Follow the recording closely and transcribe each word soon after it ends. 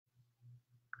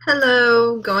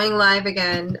Hello, going live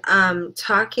again.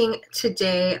 Talking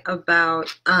today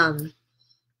about,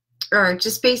 or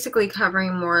just basically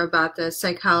covering more about the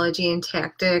psychology and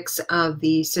tactics of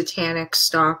the satanic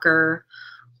stalker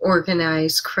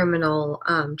organized criminal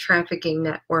trafficking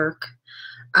network.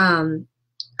 Um,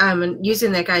 I'm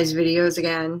using that guy's videos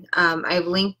again. I've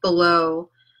linked below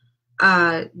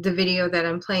the video that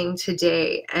I'm playing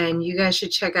today, and you guys should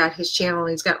check out his channel.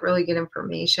 He's got really good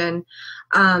information.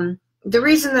 The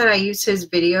reason that I use his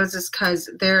videos is because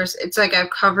it's like I've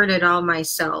covered it all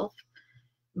myself,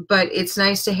 but it's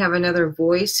nice to have another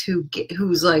voice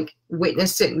who's like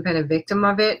witnessed it and been a victim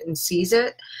of it and sees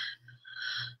it.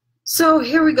 So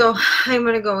here we go. I'm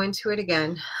going to go into it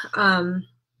again.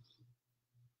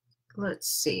 Let's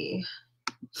see.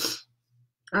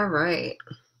 All right.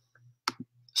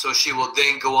 So she will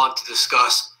then go on to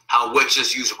discuss how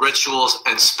witches use rituals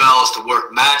and spells to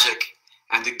work magic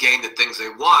and to gain the things they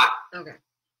want. Okay.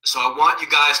 So I want you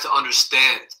guys to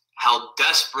understand how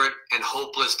desperate and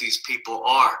hopeless these people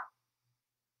are.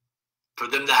 For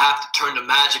them to have to turn to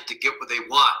magic to get what they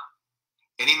want.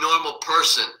 Any normal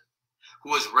person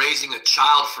who is raising a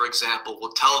child, for example,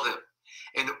 will tell them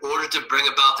in order to bring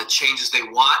about the changes they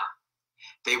want,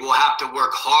 they will have to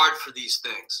work hard for these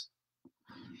things.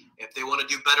 If they want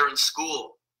to do better in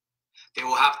school, they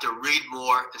will have to read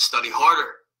more and study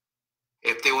harder.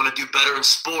 If they want to do better in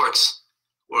sports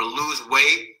or lose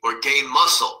weight or gain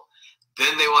muscle,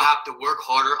 then they will have to work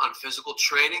harder on physical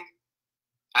training,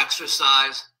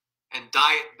 exercise, and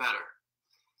diet better.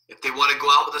 If they want to go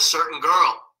out with a certain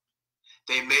girl,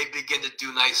 they may begin to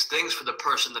do nice things for the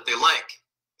person that they like.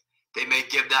 They may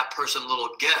give that person little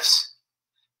gifts,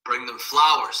 bring them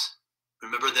flowers,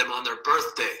 remember them on their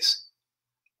birthdays,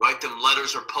 write them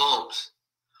letters or poems,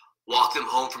 walk them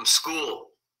home from school,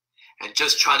 and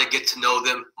just try to get to know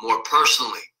them more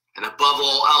personally. And above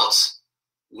all else,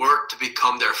 work to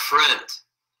become their friend.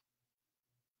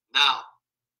 Now,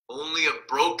 only a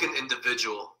broken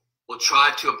individual will try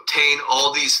to obtain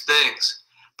all these things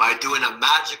by doing a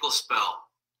magical spell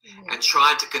and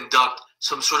trying to conduct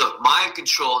some sort of mind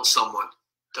control on someone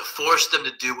to force them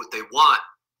to do what they want.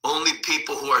 Only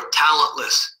people who are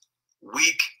talentless,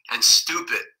 weak, and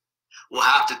stupid will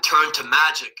have to turn to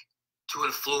magic to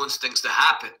influence things to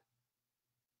happen.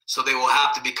 So they will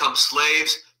have to become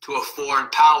slaves to a foreign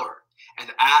power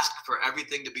and ask for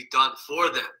everything to be done for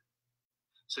them.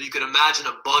 So you can imagine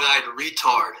a bug-eyed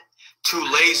retard, too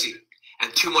lazy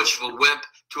and too much of a wimp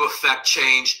to affect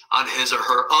change on his or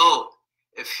her own.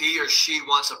 If he or she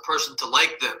wants a person to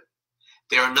like them,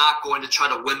 they are not going to try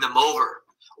to win them over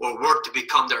or work to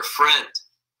become their friend.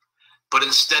 But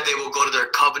instead they will go to their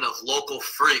coven of local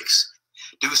freaks,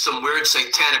 do some weird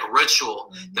satanic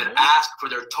ritual that ask for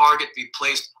their target be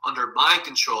placed under mind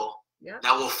control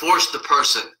that will force the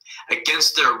person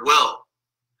against their will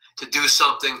to do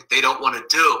something they don't want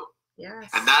to do. Yes.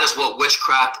 And that is what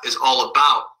witchcraft is all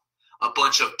about. A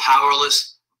bunch of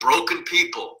powerless, broken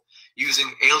people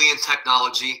using alien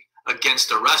technology against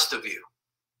the rest of you.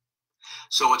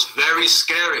 So it's very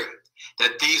scary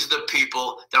that these are the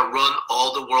people that run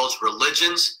all the world's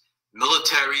religions,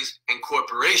 militaries, and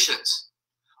corporations.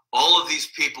 All of these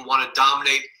people want to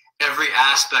dominate every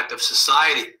aspect of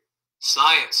society,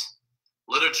 science,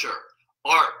 literature,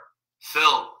 art,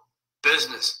 film,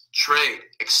 business, trade,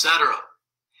 etc.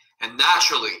 And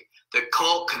naturally, the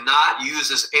cult cannot use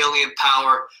this alien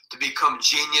power to become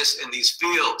genius in these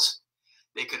fields.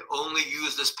 They can only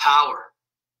use this power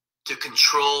to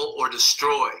control or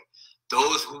destroy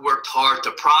those who worked hard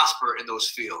to prosper in those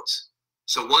fields.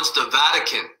 So once the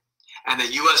Vatican and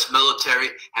the U.S. military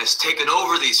has taken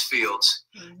over these fields,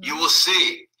 you will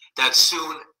see that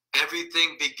soon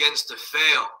everything begins to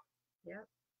fail. Yep.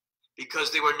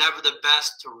 Because they were never the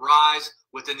best to rise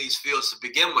within these fields to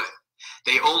begin with.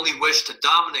 They only wish to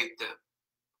dominate them.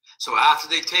 So after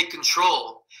they take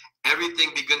control, everything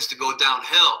begins to go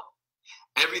downhill.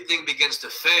 Everything begins to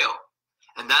fail.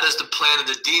 And that is the plan of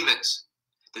the demons.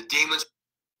 The demons.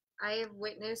 I have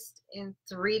witnessed in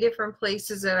 3 different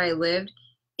places that I lived,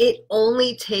 it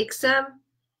only takes them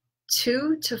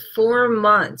 2 to 4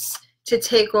 months to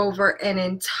take over an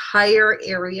entire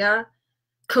area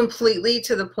completely,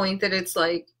 to the point that it's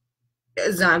like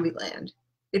a zombie land.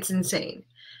 It's insane.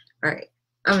 All right,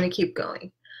 I'm going to keep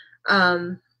going.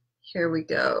 Here we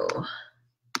go.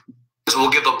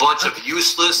 Will give a bunch of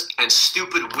useless and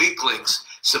stupid weaklings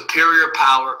superior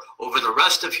power over the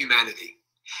rest of humanity.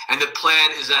 And the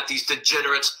plan is that these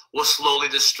degenerates will slowly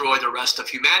destroy the rest of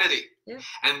humanity. Yeah.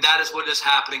 And that is what is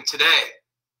happening today.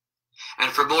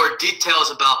 And for more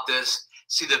details about this,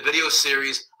 see the video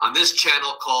series on this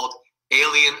channel called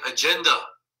Alien Agenda.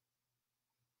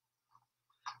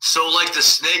 So like the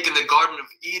snake in the Garden of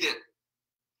Eden,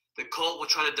 the cult will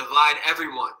try to divide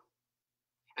everyone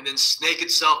and then snake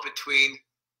itself between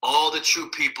all the true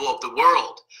people of the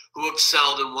world who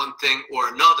excelled in one thing or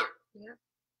another. Yeah.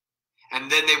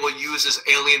 And then they will use this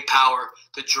alien power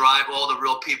to drive all the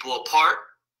real people apart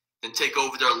and take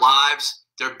over their lives,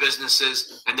 their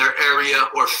businesses, and their area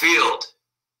or field.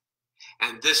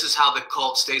 And this is how the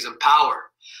cult stays in power,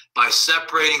 by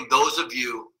separating those of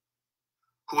you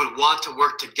who would want to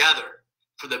work together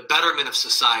for the betterment of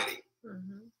society.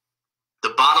 Mm-hmm.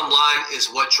 The bottom line is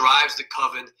what drives the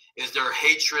coven is their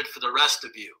hatred for the rest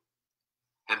of you.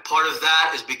 And part of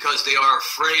that is because they are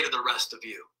afraid of the rest of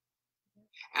you.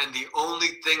 And the only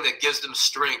thing that gives them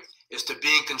strength is to be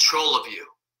in control of you.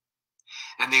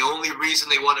 And the only reason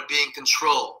they want to be in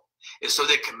control is so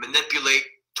they can manipulate,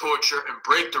 torture, and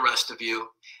break the rest of you,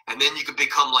 and then you can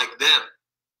become like them.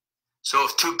 So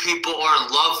if two people are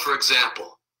in love, for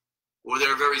example, or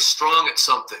they're very strong at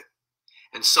something,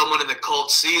 and someone in the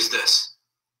cult sees this,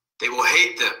 they will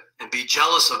hate them and be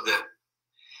jealous of them.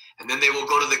 And then they will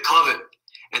go to the coven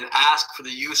and ask for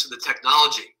the use of the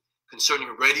technology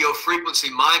concerning radio frequency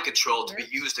mind control to be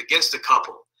used against the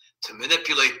couple, to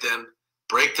manipulate them,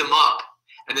 break them up,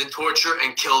 and then torture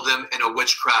and kill them in a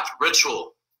witchcraft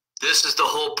ritual. This is the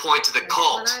whole point of the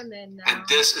cult, and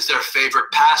this is their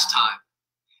favorite pastime.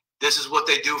 This is what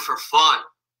they do for fun.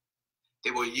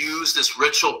 They will use this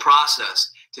ritual process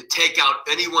to take out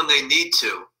anyone they need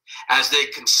to as they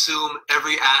consume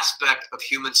every aspect of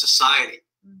human society.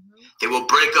 Mm-hmm. They will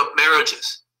break up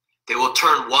marriages. They will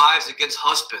turn wives against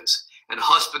husbands and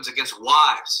husbands against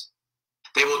wives.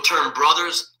 They will turn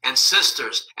brothers and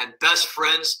sisters and best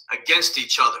friends against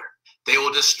each other. They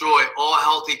will destroy all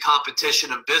healthy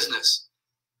competition in business,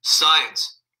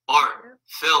 science, art,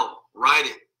 film,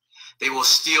 writing. They will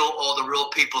steal all the real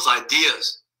people's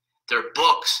ideas, their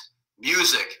books,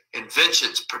 music,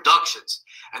 inventions, productions,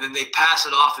 and then they pass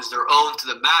it off as their own to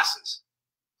the masses.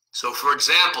 So for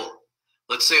example,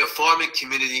 let's say a farming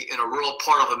community in a rural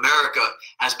part of America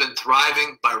has been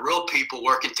thriving by real people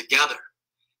working together.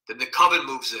 Then the coven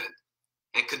moves in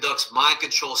and conducts mind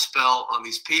control spell on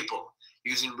these people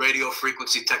using radio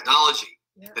frequency technology.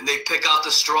 Yep. Then they pick out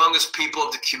the strongest people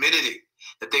of the community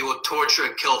that they will torture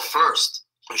and kill first.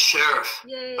 A sheriff,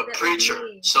 a preacher,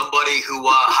 somebody who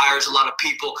hires a lot of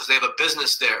people because they have a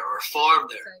business there or a farm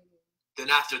there. Then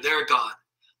after they're gone,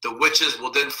 the witches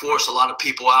will then force a lot of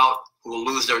people out who will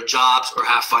lose their jobs or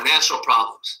have financial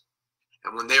problems.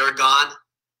 And when they are gone,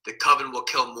 the coven will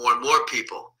kill more and more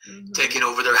people, taking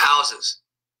over their houses,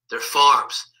 their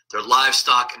farms, their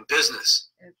livestock and business.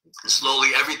 And slowly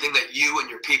everything that you and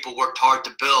your people worked hard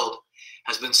to build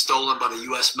has been stolen by the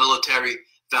U.S. military,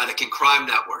 Vatican crime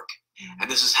network.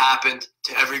 And this has happened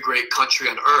to every great country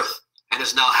on earth and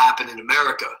has now happened in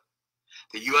America.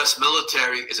 The U.S.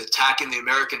 military is attacking the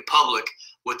American public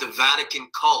with the Vatican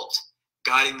cult,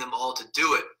 guiding them all to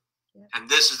do it. And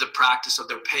this is the practice of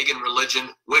their pagan religion,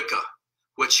 Wicca,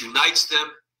 which unites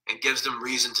them and gives them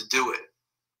reason to do it.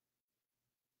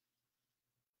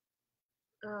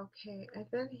 Okay, and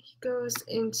then he goes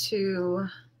into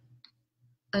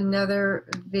another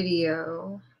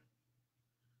video.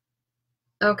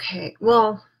 Okay,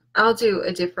 well, I'll do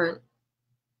a different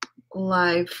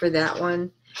live for that one.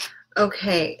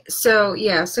 Okay, so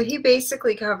yeah, so he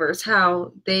basically covers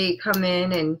how they come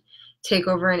in and take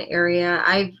over an area.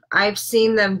 I've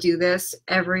seen them do this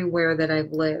everywhere that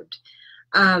I've lived.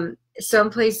 Some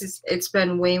places it's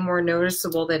been way more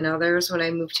noticeable than others. When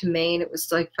I moved to Maine, it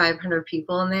was like 500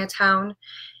 people in that town,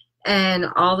 and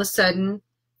all of a sudden,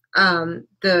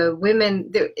 the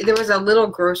women there was a little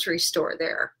grocery store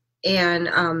there. And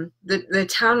the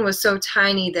town was so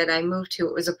tiny that I moved to.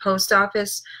 It was a post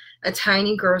office, a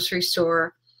tiny grocery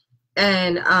store,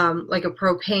 and like a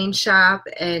propane shop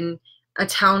and a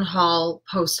town hall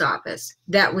post office.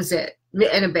 That was it,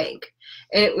 and a bank.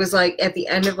 And it was like at the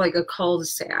end of like a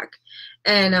cul-de-sac.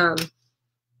 And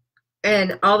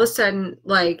all of a sudden,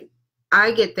 like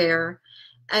I get there,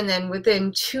 and then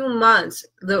within 2 months,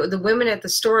 the women at the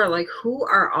store are like, who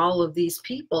are all of these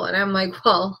people? And I'm like,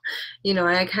 well, you know,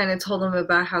 and I kind of told them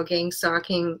about how gang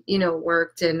stalking, you know,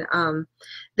 worked. And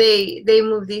they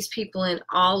moved these people in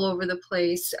all over the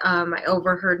place. I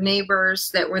overheard neighbors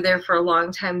that were there for a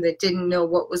long time that didn't know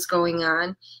what was going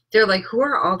on. They're like, who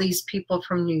are all these people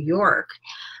from New York?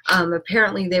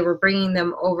 Apparently they were bringing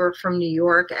them over from New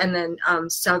York and then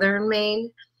southern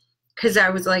Maine, because I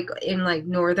was like in like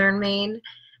northern Maine.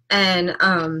 And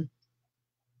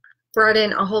brought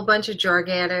in a whole bunch of drug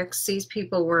addicts. These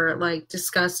people were like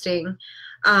disgusting.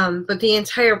 But the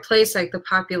entire place, like the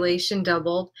population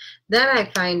doubled. Then I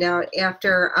find out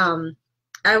after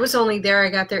I was only there, I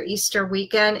got there Easter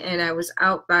weekend, and I was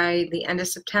out by the end of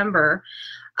September.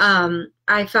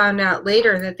 I found out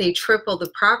later that they tripled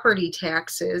the property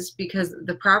taxes because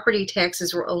the property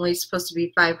taxes were only supposed to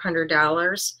be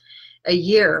 $500 a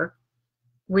year,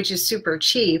 which is super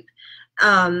cheap.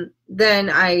 Then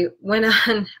I went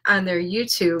on their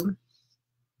YouTube.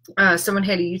 Someone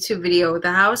had a YouTube video of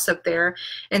the house up there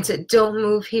and said, "Don't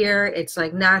move here. It's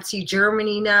like Nazi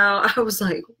Germany now." I was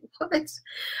like, "What?"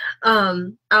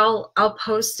 I'll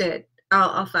post it.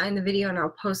 I'll find the video and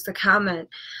I'll post the comment.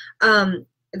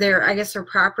 I guess their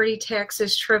property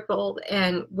taxes tripled,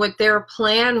 and what their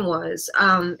plan was,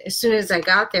 as soon as I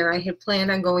got there, I had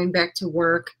planned on going back to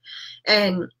work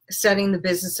and setting the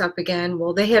business up again.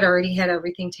 Well, they had already had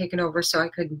everything taken over, so I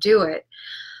couldn't do it.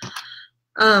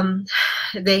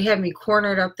 They had me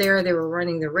cornered up there. They were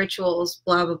running the rituals,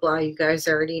 blah, blah, blah. You guys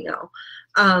already know.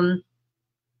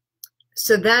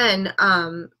 So then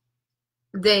I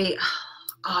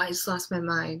just lost my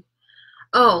mind.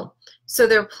 Oh, so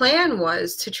their plan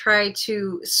was to try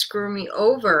to screw me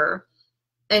over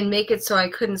and make it so I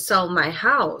couldn't sell my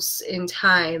house in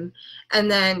time, and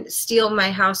then steal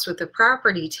my house with the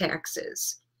property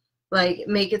taxes. Like,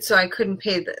 make it so I couldn't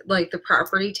pay the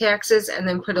property taxes, and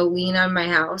then put a lien on my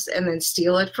house and then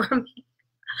steal it from me.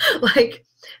 Like,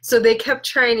 so they kept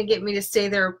trying to get me to stay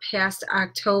there past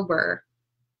October,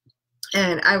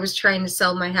 and I was trying to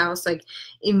sell my house like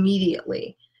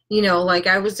immediately. You know, like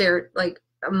I was there like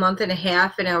a month and a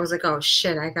half, and I was like, oh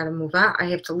shit, I gotta move out. I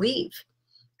have to leave.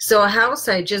 So a house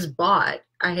I just bought,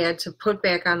 I had to put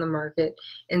back on the market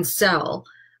and sell,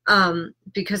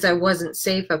 because I wasn't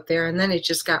safe up there. And then it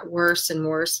just got worse and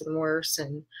worse and worse.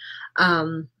 And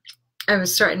I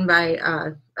was threatened by,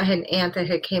 I had an aunt that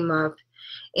had came up,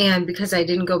 and because I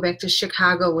didn't go back to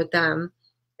Chicago with them,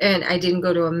 and I didn't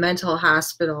go to a mental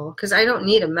hospital, because I don't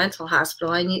need a mental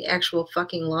hospital. I need actual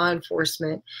fucking law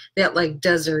enforcement that like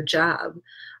does their job,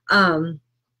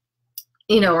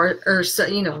 you know, or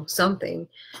you know, something.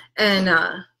 And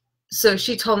so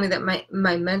she told me that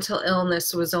my mental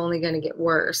illness was only going to get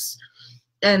worse.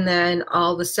 And then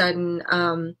all of a sudden,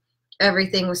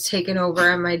 everything was taken over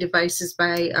on my devices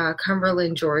by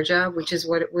Cumberland, Georgia, which is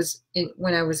what it was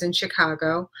when I was in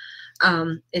Chicago.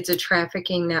 It's a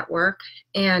trafficking network.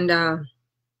 And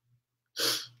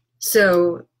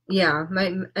so yeah,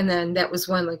 and then that was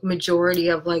when like majority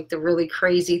of like the really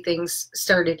crazy things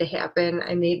started to happen.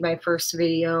 I made my first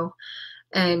video,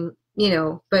 and you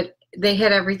know, but they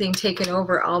had everything taken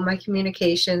over, all my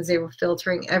communications. They were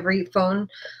filtering every phone,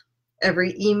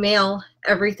 every email,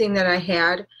 everything that I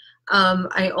had.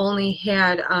 I only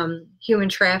had human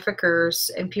traffickers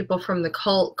and people from the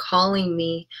cult calling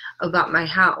me about my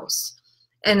house.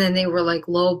 And then they were like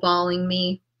lowballing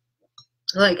me.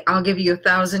 Like, I'll give you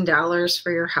 $1,000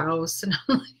 for your house. And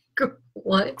I'm like,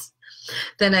 what?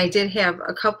 Then I did have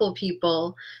a couple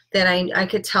people that I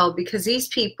could tell, because these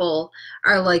people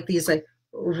are like these like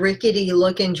rickety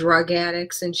looking drug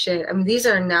addicts and shit. I mean, these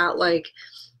are not like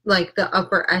the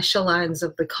upper echelons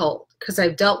of the cult, because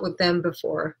I've dealt with them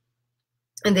before,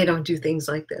 and they don't do things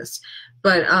like this.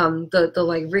 But the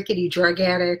like rickety drug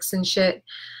addicts and shit.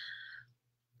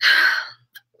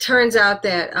 Turns out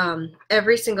that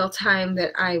every single time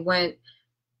that I went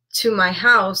to my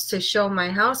house to show my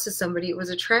house to somebody, it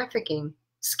was a trafficking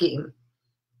scheme.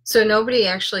 So nobody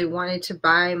actually wanted to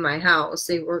buy my house.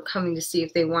 They were coming to see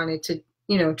if they wanted to,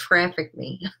 you know, traffic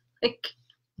me. Like,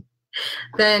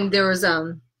 then there was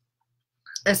a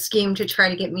scheme to try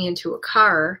to get me into a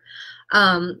car,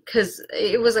 because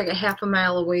it was like a half a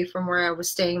mile away from where I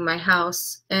was staying in my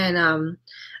house, and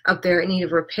up there it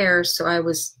needed repairs, so I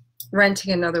was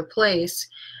renting another place.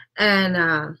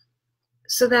 And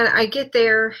so then I get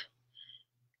there,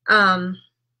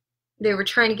 they were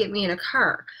trying to get me in a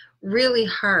car really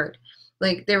hard.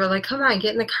 Like, they were like, come on,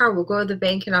 get in the car, we'll go to the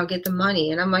bank and I'll get the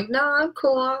money. And I'm like, no, I'm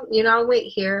cool, you know, I'll wait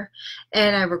here.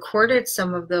 And I recorded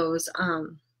some of those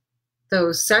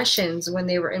sessions when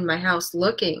they were in my house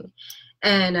looking.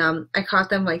 And I caught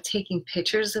them like taking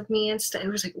pictures of me and stuff. It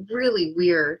was like really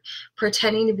weird,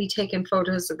 pretending to be taking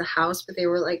photos of the house, but they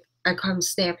were like, I caught them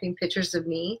snapping pictures of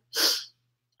me.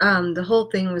 The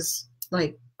whole thing was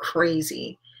like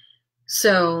crazy.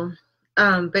 So,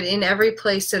 but in every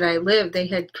place that I lived, they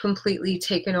had completely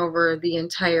taken over the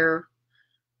entire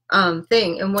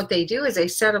thing. And what they do is they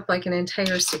set up like an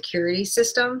entire security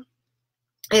system.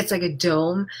 It's like a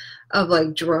dome of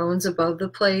like drones above the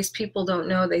place. People don't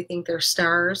know. They think they're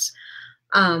stars.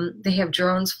 They have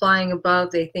drones flying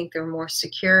above. They think they're more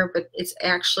secure, but it's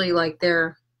actually like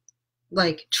they're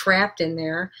like trapped in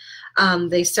there.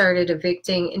 They started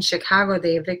evicting in Chicago.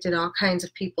 They evicted all kinds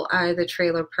of people out of the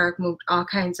trailer park, moved all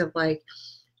kinds of like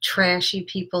trashy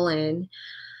people in.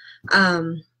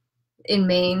 In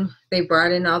Maine, they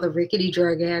brought in all the rickety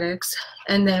drug addicts.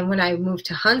 And then when I moved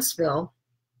to Huntsville,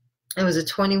 it was a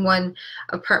 21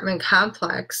 apartment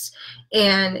complex,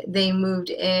 and they moved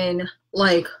in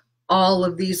like all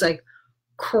of these like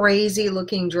crazy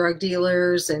looking drug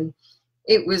dealers, and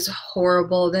it was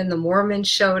horrible. Then the Mormons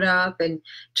showed up, and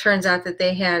turns out that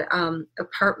they had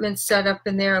apartments set up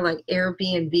in there like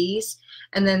Airbnbs,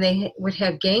 and then they would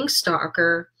have gang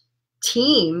stalker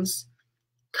teams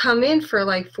come in for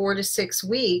like 4 to 6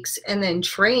 weeks and then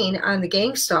train on the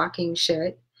gang stalking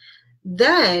shit.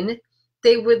 Then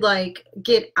they would like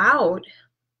get out,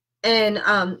 and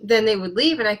then they would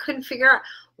leave, and I couldn't figure out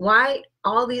why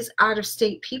all these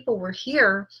out-of-state people were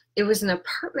here. It was an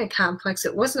apartment complex.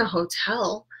 It wasn't a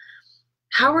hotel.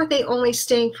 How are they only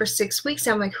staying for 6 weeks?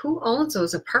 I'm like, who owns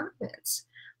those apartments?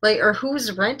 Like, or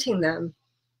who's renting them?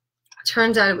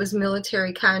 Turns out it was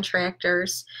military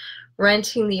contractors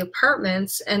renting the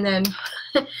apartments, and then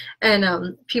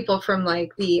and people from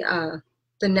like the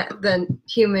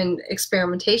Human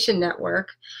Experimentation Network,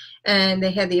 and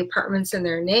they had the apartments in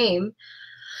their name.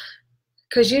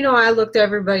 Because, you know, I looked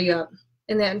everybody up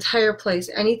in that entire place.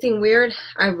 Anything weird,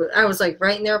 I was like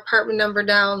writing their apartment number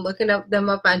down, looking them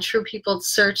up on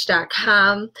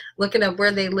truepeoplesearch.com, looking up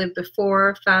where they lived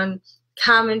before, found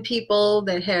common people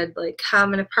that had like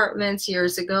common apartments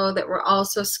years ago that were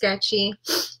also sketchy.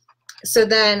 So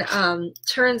then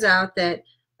turns out that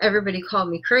everybody called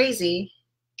me crazy,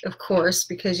 of course,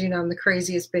 because, you know, I'm the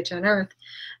craziest bitch on earth.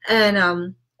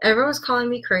 And everyone was calling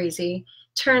me crazy.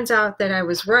 Turns out that I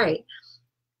was right.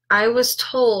 I was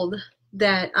told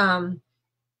that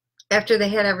after they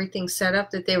had everything set up,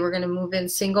 that they were going to move in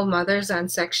single mothers on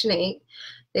Section 8.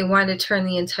 They wanted to turn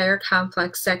the entire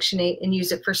complex Section 8 and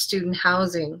use it for student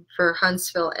housing for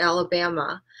Huntsville,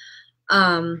 Alabama.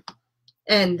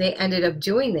 And they ended up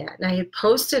doing that. And I had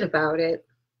posted about it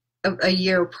a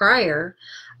year prior.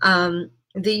 The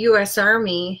U.S.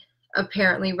 Army,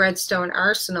 apparently Redstone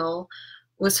Arsenal,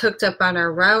 was hooked up on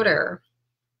our router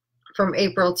from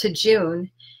April to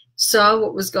June, saw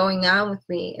what was going on with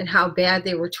me and how bad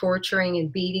they were torturing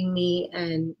and beating me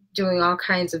and doing all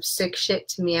kinds of sick shit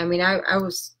to me. I mean, I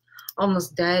was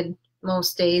almost dead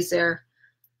most days there.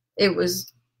 It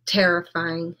was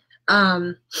terrifying.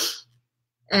 And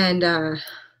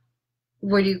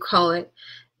what do you call it?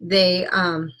 They,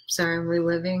 sorry, I'm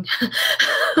reliving.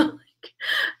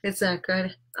 It's not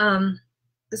good.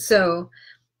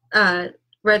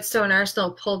 Redstone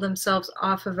Arsenal pulled themselves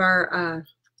off of our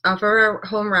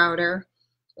home router,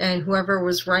 and whoever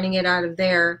was running it out of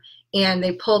there, and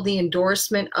they pulled the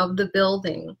endorsement of the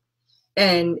building.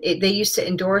 And they used to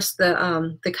endorse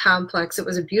the complex. It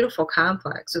was a beautiful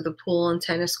complex with a pool and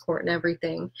tennis court and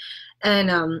everything,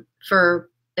 and for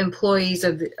employees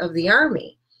of the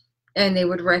Army. And they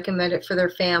would recommend it for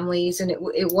their families. And it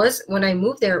was, when I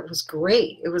moved there, it was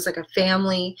great. It was like a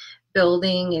family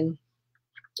building. And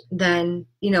then,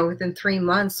 you know, within 3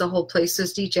 months, the whole place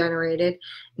was degenerated.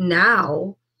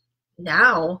 Now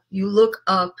you look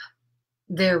up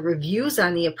their reviews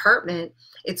on the apartment.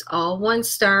 It's all 1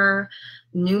 star.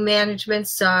 New management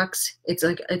sucks. It's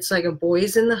like a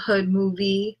Boys in the Hood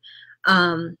movie.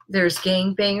 There's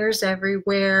gangbangers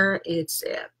everywhere. It's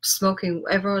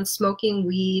everyone's smoking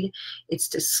weed. It's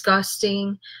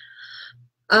disgusting.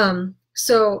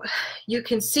 So you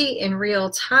can see in real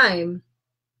time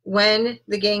when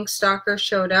the gang stalker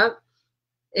showed up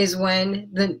is when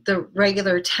the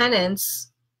regular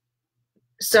tenants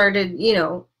started, you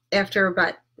know, after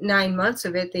about 9 months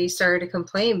of it, they started to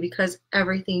complain because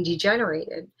everything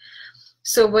degenerated.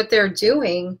 So what they're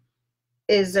doing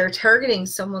is they're targeting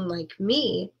someone like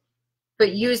me,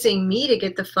 but using me to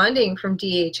get the funding from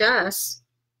DHS,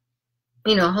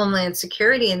 you know, Homeland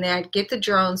Security, and that, get the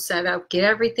drones set up, get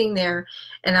everything there,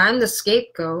 and I'm the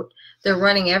scapegoat. They're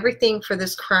running everything for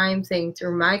this crime thing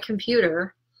through my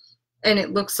computer, and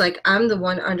it looks like I'm the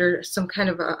one under some kind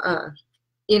of a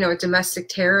domestic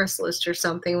terrorist list or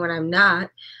something, when I'm not.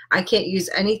 I can't use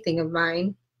anything of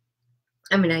mine.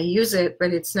 I mean, I use it,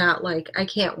 but it's not like I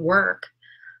can't work.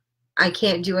 I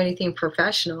can't do anything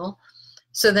professional.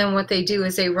 So then what they do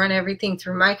is they run everything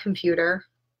through my computer,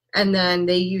 and then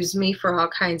they use me for all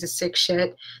kinds of sick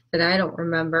shit that I don't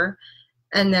remember.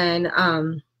 And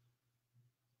then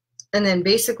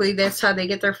basically that's how they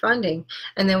get their funding.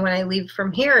 And then when I leave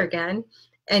from here again,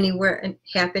 anywhere it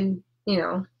happened, you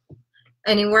know,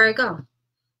 anywhere I go.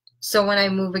 So when I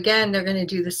move again, they're going to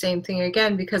do the same thing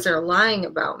again because they're lying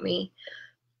about me.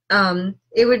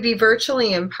 It would be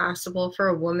virtually impossible for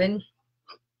a woman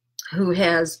who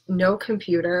has no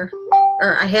computer,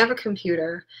 or I have a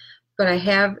computer, but I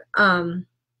have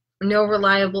no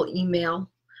reliable email.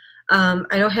 I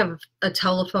don't have a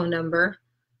telephone number.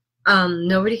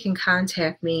 Nobody can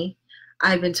contact me.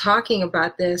 I've been talking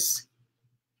about this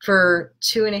for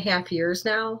 2.5 years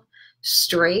now,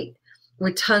 straight,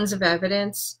 with tons of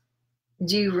evidence.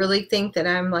 Do you really think that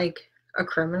I'm like a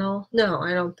criminal? No,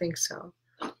 I don't think so.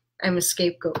 I'm a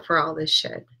scapegoat for all this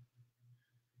shit.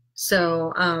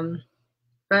 So,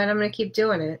 but I'm gonna keep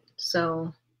doing it.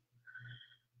 So,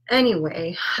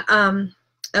 anyway, I'm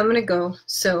gonna go.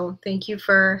 So, thank you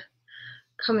for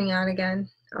coming on again.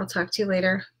 I'll talk to you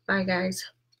later. Bye, guys.